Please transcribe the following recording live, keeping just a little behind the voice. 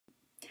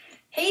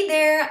Hey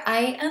there,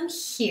 I am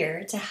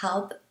here to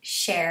help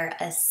share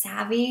a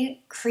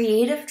savvy,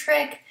 creative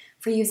trick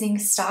for using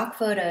stock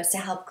photos to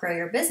help grow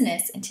your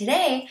business. And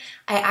today,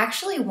 I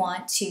actually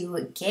want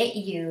to get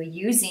you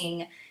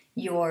using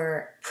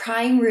your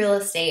prime real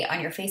estate on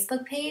your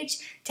Facebook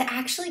page to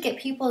actually get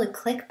people to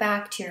click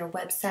back to your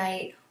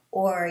website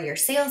or your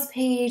sales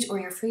page or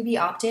your freebie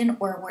opt-in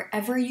or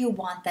wherever you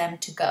want them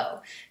to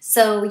go.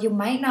 So you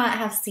might not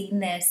have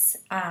seen this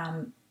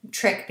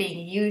trick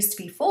being used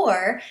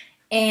before,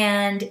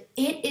 and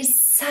it is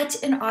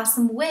such an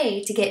awesome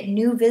way to get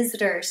new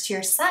visitors to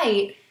your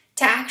site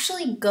to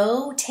actually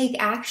go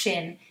take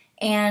action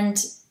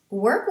and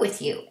work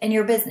with you and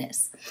your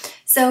business.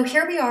 So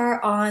here we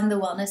are on the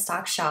Wellness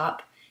Stock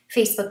Shop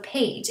Facebook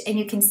page, and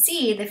you can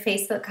see the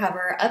Facebook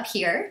cover up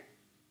here.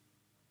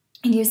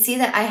 And you see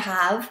that I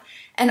have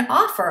an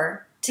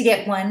offer to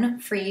get one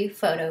free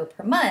photo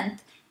per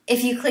month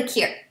if you click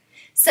here.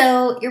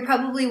 So you're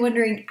probably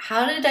wondering,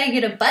 how did I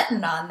get a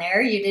button on there?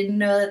 You didn't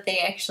know that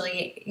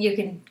you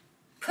can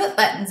put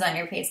buttons on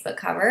your Facebook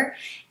cover.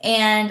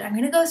 And I'm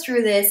going to go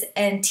through this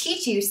and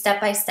teach you step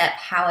by step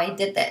how I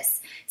did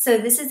this. So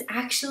this is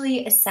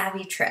actually a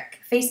savvy trick.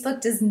 Facebook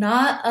does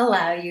not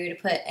allow you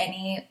to put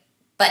any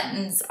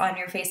buttons on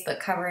your Facebook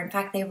cover. In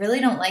fact, they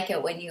really don't like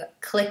it when you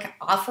click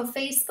off of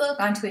Facebook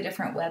onto a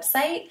different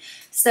website.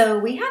 So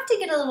we have to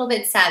get a little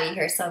bit savvy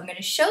here. So I'm going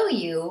to show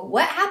you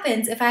what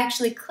happens if I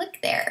actually click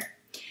there.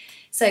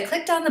 So I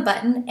clicked on the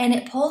button and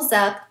it pulls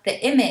up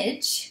the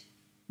image.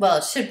 Well,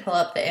 it should pull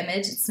up the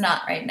image. It's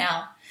not right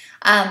now.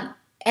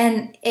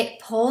 And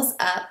it pulls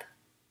up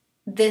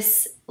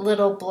this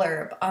little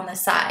blurb on the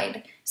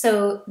side.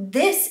 So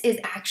this is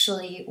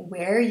actually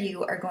where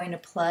you are going to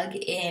plug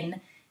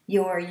in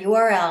your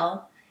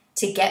URL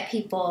to get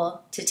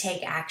people to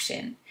take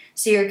action.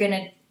 So you're going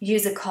to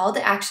use a call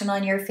to action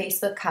on your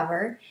Facebook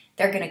cover.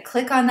 They're going to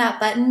click on that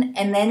button,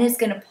 and then it's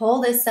going to pull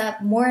this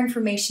up, more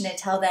information to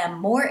tell them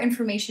more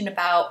information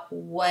about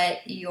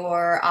what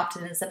your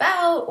opt-in is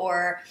about,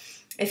 or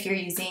if you're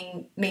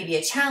using maybe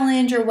a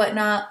challenge or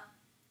whatnot,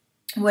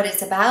 what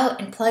it's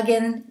about, and plug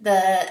in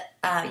the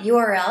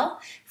URL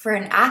for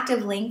an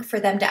active link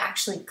for them to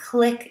actually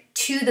click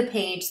to the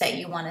page that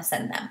you want to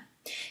send them.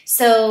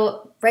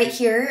 So right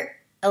here,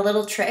 a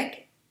little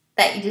trick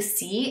that you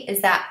see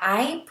is that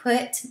I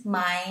put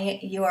my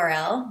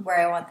URL where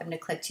I want them to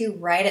click to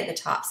right at the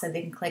top so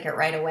they can click it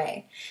right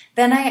away.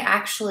 Then I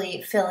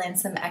actually fill in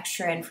some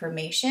extra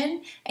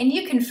information, and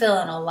you can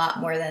fill in a lot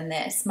more than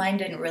this. Mine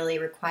didn't really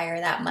require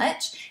that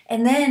much.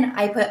 And then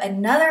I put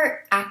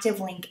another active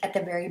link at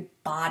the very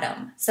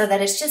bottom so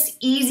that it's just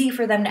easy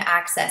for them to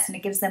access and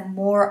it gives them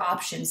more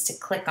options to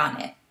click on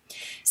it.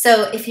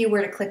 So if you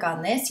were to click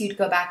on this, you'd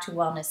go back to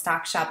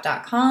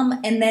wellnessstockshop.com,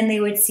 and then they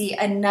would see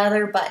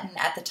another button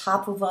at the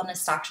top of Wellness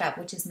Stock Shop,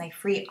 which is my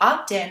free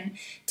opt-in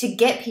to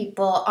get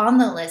people on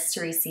the list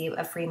to receive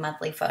a free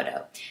monthly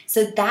photo.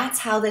 So that's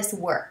how this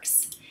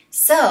works.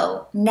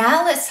 So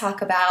now let's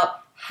talk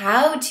about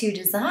how to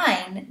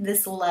design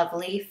this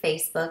lovely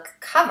Facebook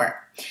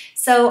cover.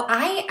 So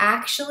I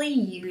actually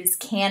use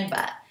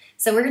Canva.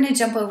 So we're going to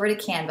jump over to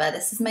Canva.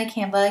 This is my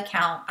Canva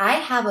account. I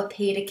have a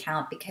paid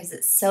account because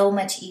it's so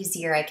much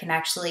easier. I can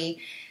actually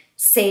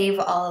save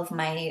all of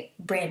my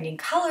branding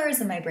colors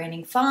and my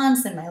branding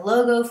fonts and my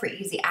logo for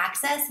easy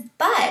access,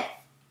 but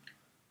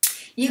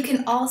you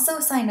can also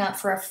sign up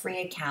for a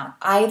free account.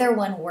 Either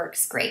one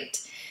works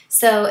great.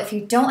 So if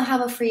you don't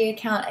have a free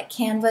account at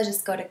Canva,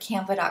 just go to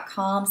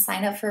canva.com,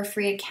 sign up for a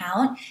free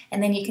account,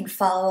 and then you can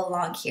follow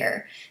along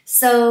here.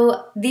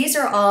 So these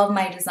are all of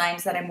my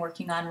designs that I'm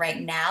working on right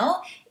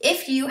now.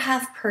 If you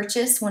have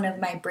purchased one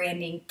of my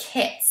branding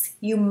kits,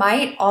 you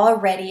might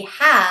already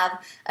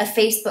have a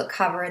Facebook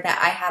cover that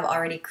I have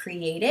already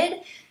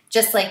created,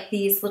 just like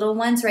these little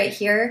ones right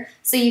here.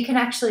 So you can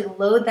actually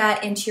load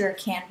that into your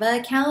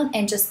Canva account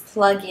and just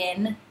plug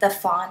in the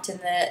font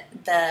and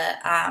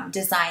the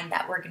design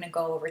that we're gonna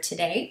go over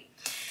today.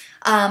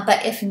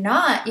 But if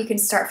not, you can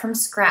start from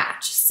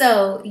scratch.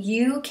 So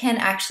you can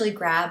actually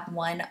grab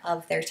one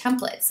of their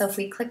templates. So if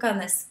we click on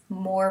this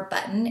More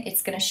button,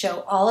 it's gonna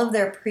show all of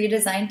their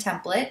pre-designed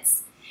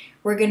templates.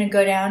 We're gonna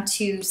go down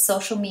to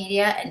social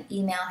media and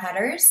email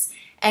headers,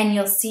 and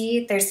you'll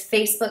see there's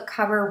Facebook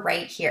cover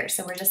right here.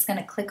 So we're just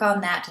gonna click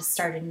on that to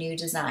start a new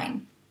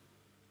design.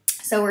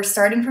 So we're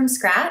starting from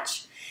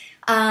scratch.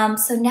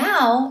 So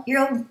now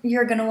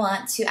you're gonna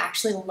want to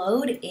actually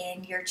load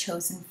in your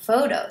chosen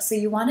photo. So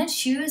you wanna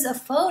choose a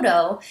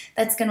photo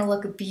that's gonna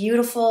look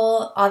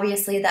beautiful,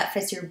 obviously that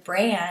fits your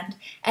brand,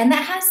 and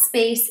that has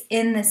space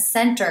in the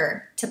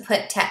center to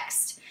put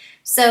text.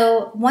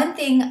 So one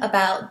thing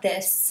about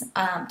this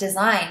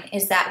design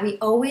is that we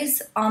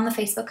always, on the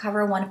Facebook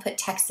cover, want to put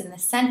text in the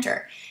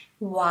center.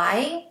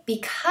 Why?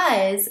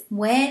 Because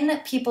when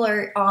people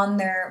are on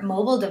their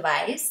mobile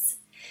device,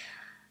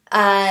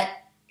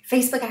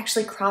 Facebook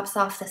actually crops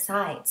off the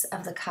sides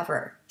of the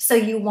cover. So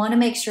you want to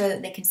make sure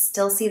that they can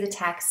still see the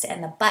text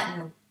and the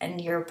button, and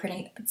you're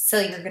going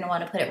to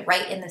want to put it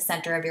right in the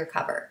center of your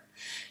cover.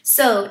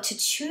 So to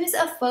choose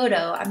a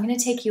photo, I'm going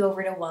to take you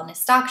over to Wellness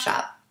Stock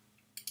Shop.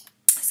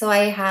 So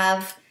I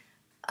have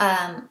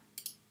an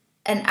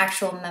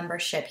actual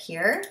membership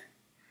here.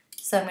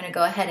 So I'm going to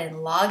go ahead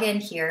and log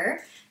in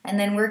here, and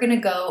then we're going to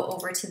go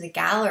over to the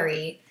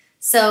gallery.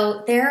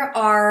 So there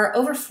are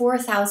over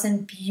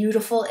 4,000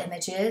 beautiful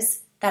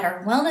images that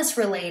are wellness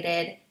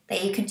related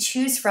that you can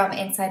choose from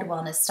inside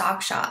Wellness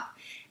Stock Shop.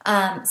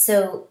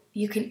 So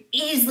you can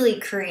easily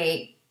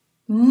create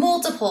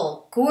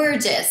multiple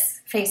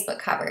gorgeous Facebook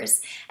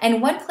covers.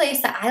 And one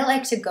place that I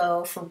like to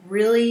go for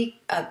really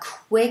a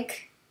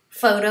quick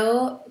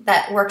photo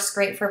that works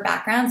great for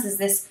backgrounds is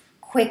this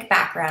quick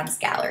backgrounds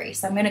gallery.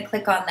 So I'm going to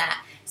click on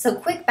that. So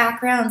quick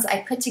backgrounds,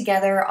 I put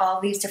together all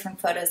these different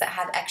photos that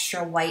have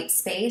extra white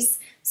space.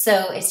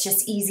 So it's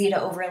just easy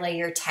to overlay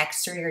your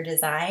text or your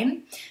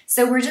design.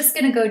 So we're just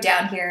going to go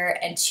down here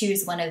and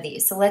choose one of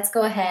these. So let's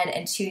go ahead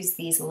and choose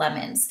these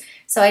lemons.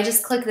 So I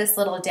just click this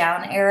little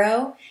down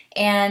arrow,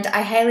 and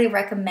I highly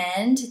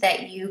recommend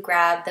that you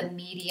grab the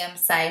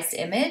medium-sized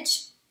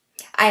image.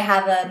 I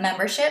have a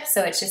membership,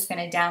 so it's just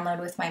going to download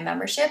with my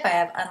membership. I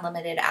have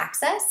unlimited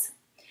access.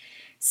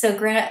 So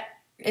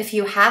if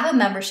you have a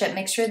membership,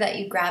 make sure that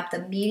you grab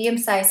the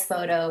medium-sized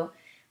photo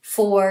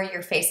for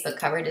your Facebook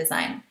cover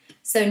design.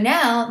 So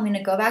now I'm going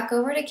to go back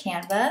over to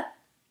Canva,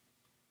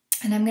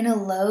 and I'm going to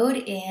load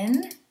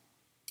in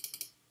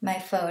my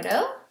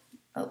photo.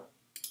 Oh,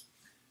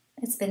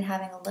 it's been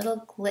having a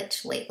little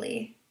glitch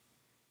lately.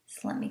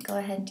 So let me go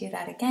ahead and do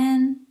that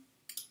again.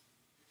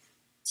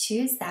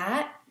 Choose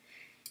that.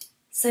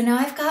 So now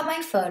I've got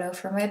my photo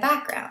for my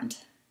background.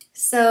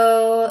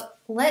 So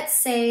let's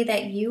say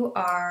that you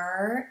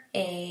are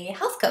a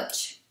health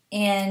coach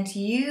and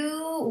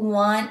you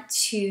want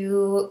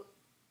to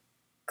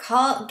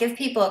give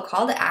people a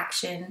call to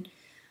action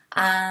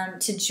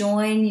to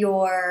join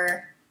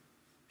your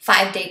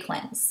 5-day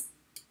cleanse.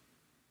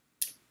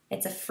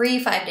 It's a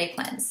free 5-day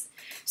cleanse.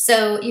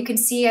 So you can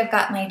see I've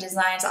got my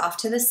designs off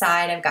to the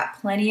side. I've got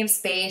plenty of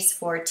space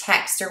for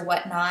text or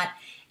whatnot.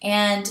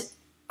 And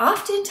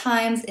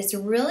oftentimes it's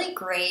really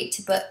great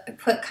to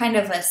put kind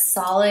of a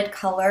solid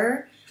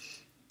color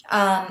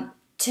to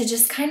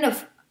just kind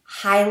of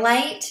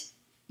highlight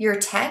your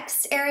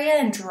text area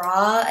and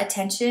draw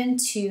attention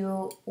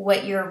to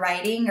what you're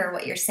writing or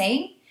what you're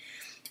saying.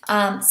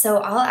 So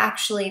I'll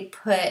actually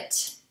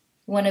put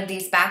one of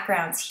these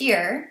backgrounds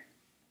here.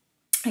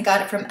 I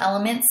got it from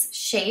Elements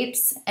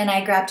Shapes, and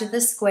I grabbed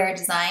the square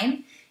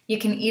design. You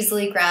can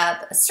easily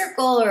grab a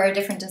circle or a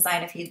different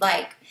design if you'd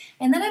like.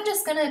 And then I'm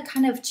just gonna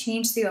kind of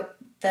change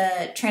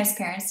the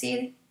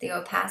transparency, the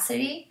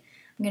opacity.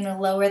 I'm gonna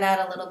lower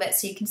that a little bit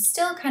so you can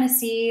still kind of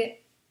see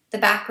the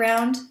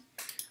background,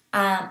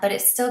 but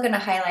it's still gonna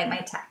highlight my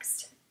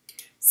text.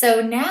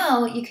 So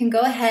now you can go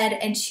ahead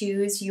and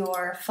choose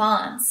your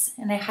fonts,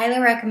 and I highly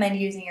recommend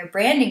using your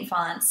branding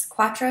fonts.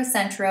 Quattro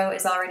Centro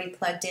is already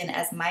plugged in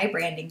as my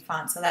branding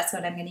font, so that's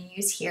what I'm going to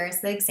use here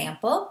as the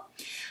example.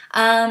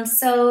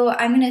 So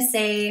I'm going to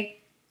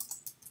say,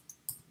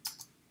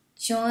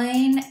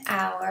 join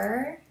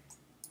our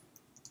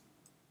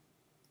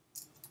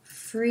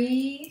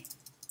free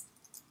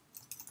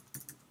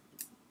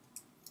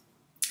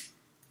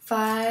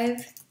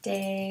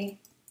 5-day,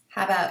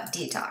 how about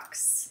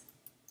detox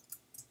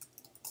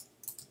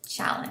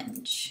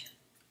challenge.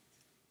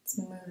 Let's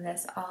move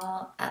this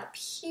all up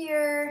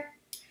here.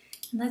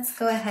 Let's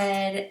go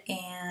ahead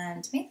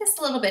and make this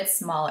a little bit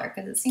smaller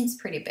because it seems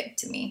pretty big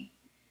to me.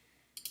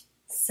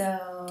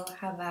 So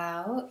how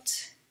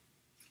about,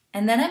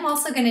 and then I'm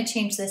also going to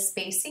change the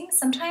spacing.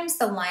 Sometimes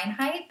the line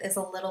height is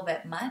a little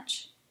bit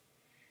much.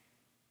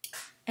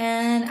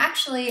 And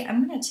actually,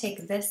 I'm going to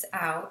take this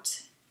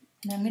out,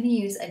 and I'm going to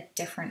use a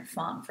different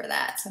font for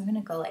that. So I'm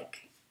going to go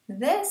like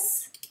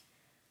this.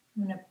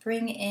 I'm going to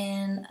bring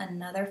in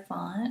another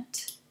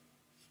font,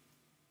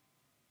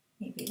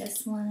 maybe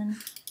this one.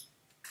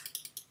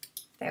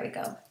 There we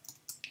go.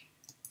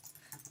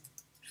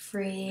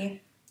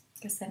 Free.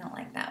 Guess I don't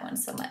like that one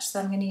so much. So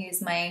I'm going to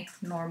use my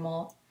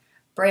normal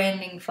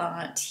branding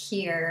font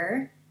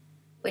here,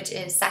 which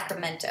is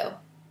Sacramento.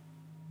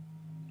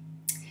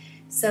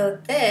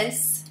 So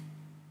this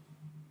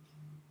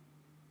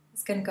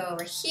is going to go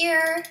over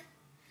here,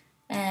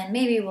 and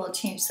maybe we'll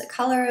change the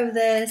color of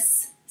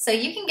this. So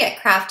you can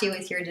get crafty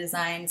with your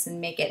designs and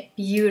make it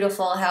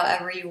beautiful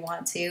however you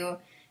want to.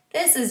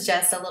 This is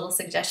just a little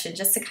suggestion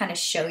just to kind of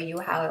show you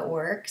how it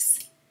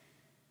works.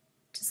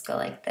 Just go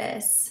like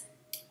this.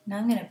 Now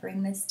I'm going to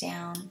bring this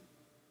down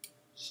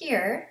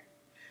here.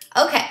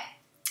 Okay,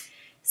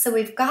 so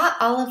we've got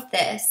all of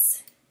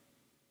this.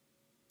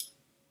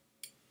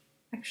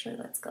 Actually,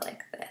 let's go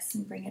like this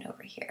and bring it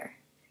over here.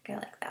 I think I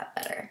like that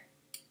better.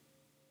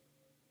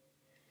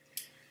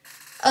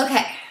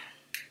 Okay.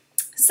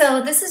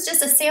 So this is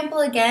just a sample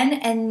again,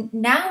 and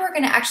now we're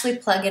going to actually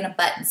plug in a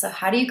button. So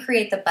how do you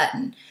create the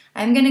button?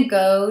 I'm going to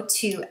go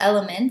to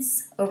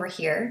Elements over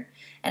here,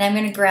 and I'm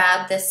going to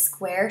grab this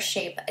square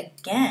shape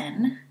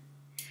again,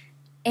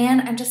 and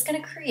I'm just going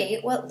to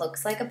create what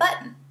looks like a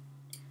button.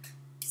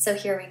 So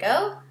here we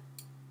go.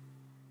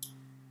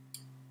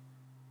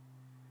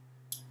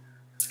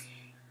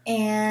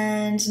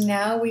 And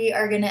now we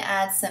are going to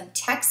add some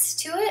text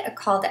to it, a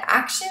call to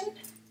action.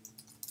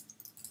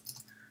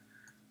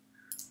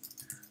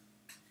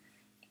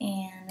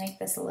 And make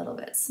this a little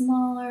bit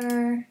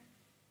smaller,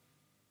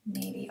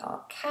 maybe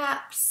all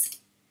caps,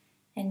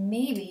 and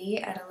maybe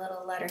add a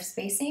little letter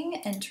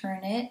spacing and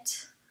turn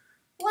it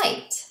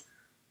white.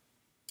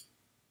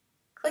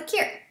 Click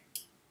here.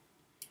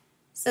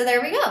 So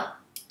there we go.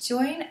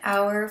 Join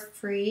our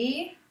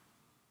free,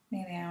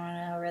 maybe I want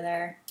it over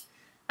there.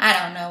 I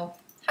don't know,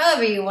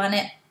 however you want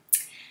it.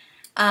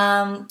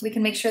 We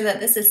can make sure that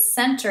this is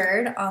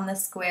centered on the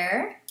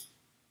square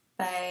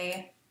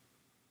by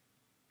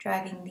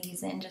dragging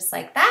these in just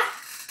like that.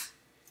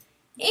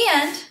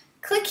 And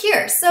click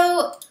here.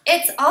 So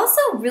it's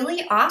also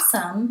really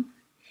awesome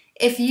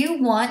if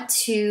you want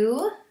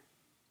to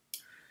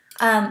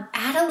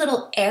add a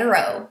little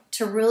arrow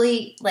to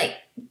really like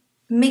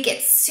make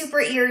it super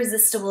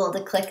irresistible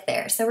to click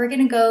there. So we're going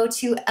to go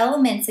to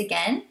Elements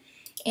again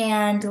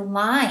and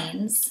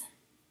Lines.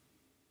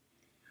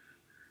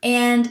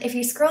 And if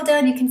you scroll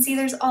down, you can see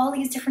there's all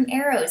these different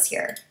arrows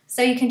here.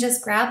 So you can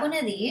just grab one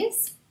of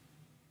these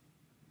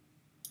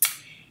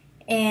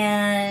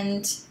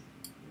and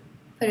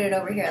put it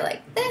over here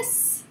like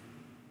this.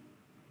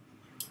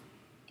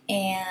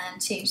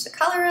 And change the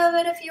color of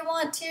it if you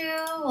want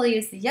to. We'll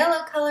use the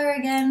yellow color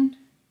again.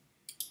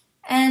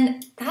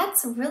 And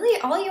that's really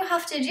all you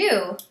have to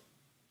do.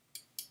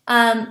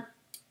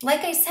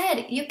 Like I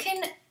said, you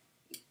can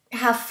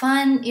have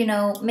fun, you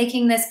know,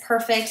 making this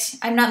perfect.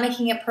 I'm not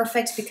making it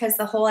perfect because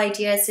the whole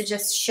idea is to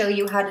just show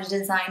you how to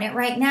design it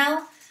right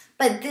now.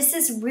 But this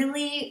is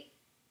really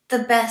the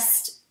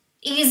best,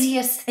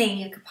 easiest thing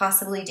you could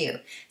possibly do.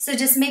 So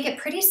just make it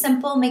pretty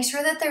simple. Make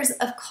sure that there's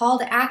a call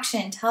to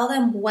action. Tell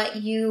them what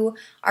you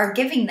are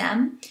giving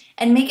them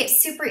and make it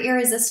super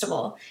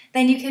irresistible.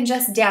 Then you can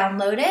just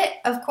download it,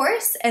 of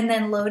course, and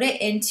then load it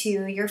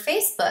into your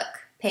Facebook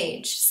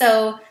page.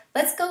 So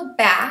let's go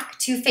back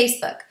to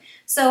Facebook.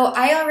 So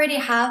I already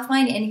have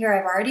mine in here.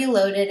 I've already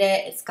loaded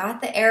it. It's got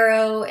the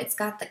arrow, it's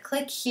got the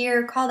click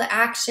here, call to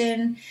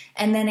action.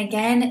 And then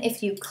again,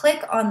 if you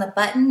click on the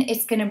button,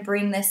 it's gonna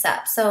bring this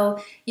up.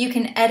 So you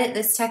can edit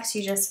this text.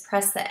 You just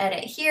press the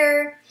edit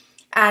here,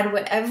 add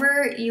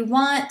whatever you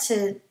want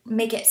to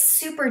make it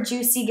super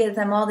juicy, give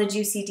them all the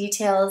juicy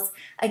details.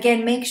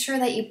 Again, make sure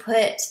that you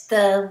put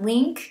the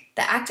link,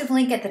 the active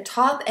link at the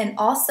top and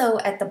also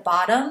at the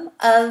bottom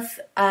of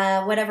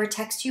whatever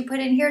text you put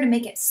in here to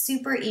make it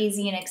super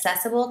easy and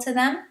accessible to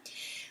them.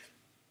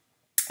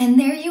 And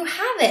there you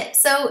have it.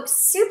 So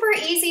super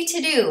easy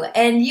to do.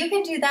 And you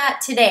can do that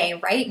today,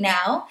 right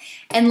now.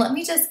 And let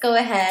me just go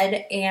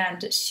ahead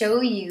and show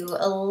you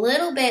a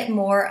little bit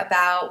more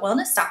about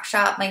Wellness Stock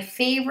Shop, my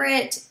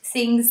favorite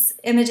things,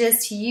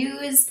 images to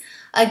use.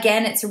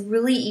 Again, it's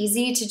really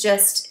easy to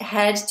just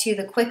head to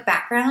the quick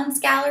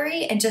backgrounds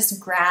gallery and just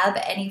grab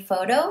any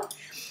photo.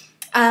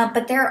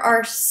 But there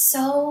are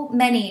so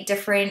many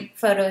different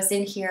photos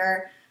in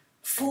here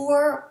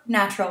for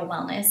natural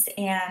wellness,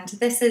 and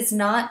this is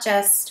not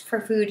just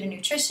for food and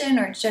nutrition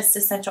or just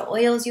essential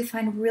oils. You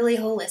find really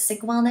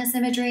holistic wellness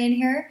imagery in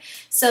here,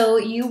 so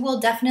you will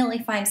definitely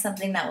find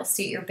something that will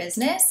suit your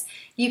business.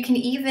 You can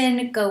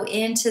even go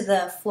into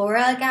the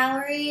Flora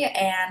gallery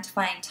and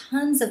find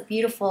tons of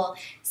beautiful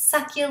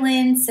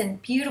succulents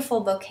and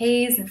beautiful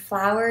bouquets and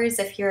flowers.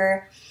 If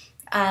you're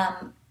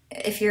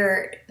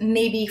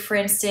maybe, for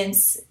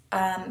instance,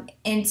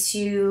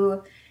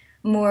 into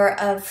more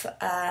of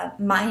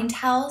mind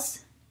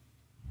health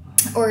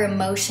or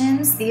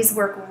emotions, these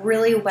work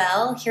really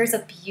well. Here's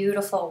a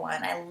beautiful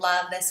one. I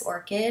love this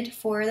orchid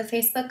for the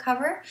Facebook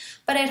cover,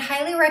 but I'd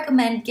highly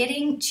recommend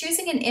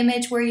choosing an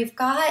image where you've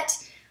got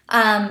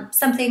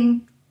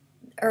something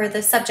or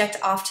the subject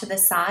off to the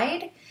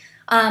side,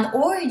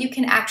 or you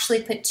can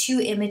actually put two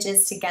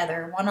images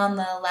together, one on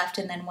the left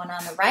and then one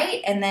on the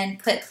right, and then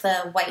put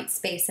the white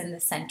space in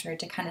the center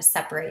to kind of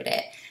separate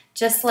it,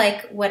 just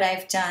like what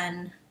I've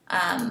done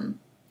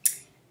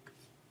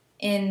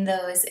in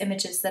those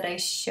images that I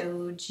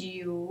showed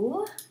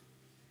you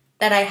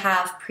that I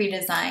have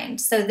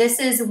pre-designed. So this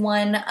is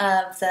one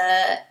of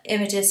the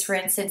images, for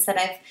instance, that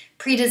I've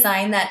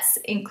pre-designed that's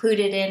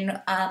included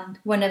in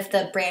one of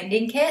the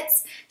branding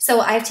kits. So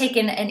I've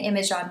taken an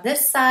image on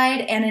this side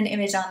and an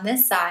image on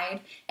this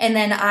side, and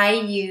then I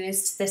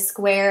used the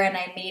square and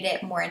I made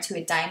it more into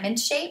a diamond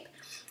shape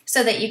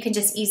so that you can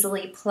just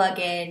easily plug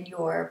in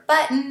your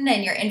button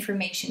and your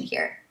information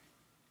here.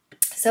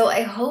 So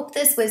I hope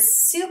this was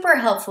super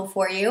helpful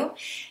for you,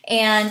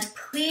 and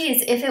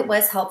please, if it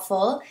was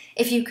helpful,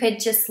 if you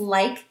could just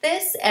like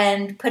this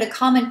and put a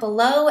comment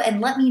below and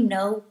let me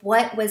know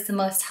what was the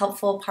most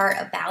helpful part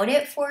about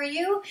it for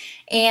you.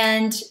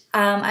 And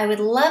I would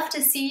love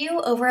to see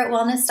you over at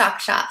Wellness Stock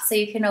Shop, so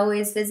you can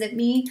always visit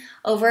me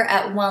over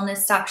at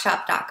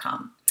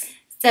wellnessstockshop.com.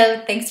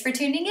 So thanks for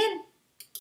tuning in.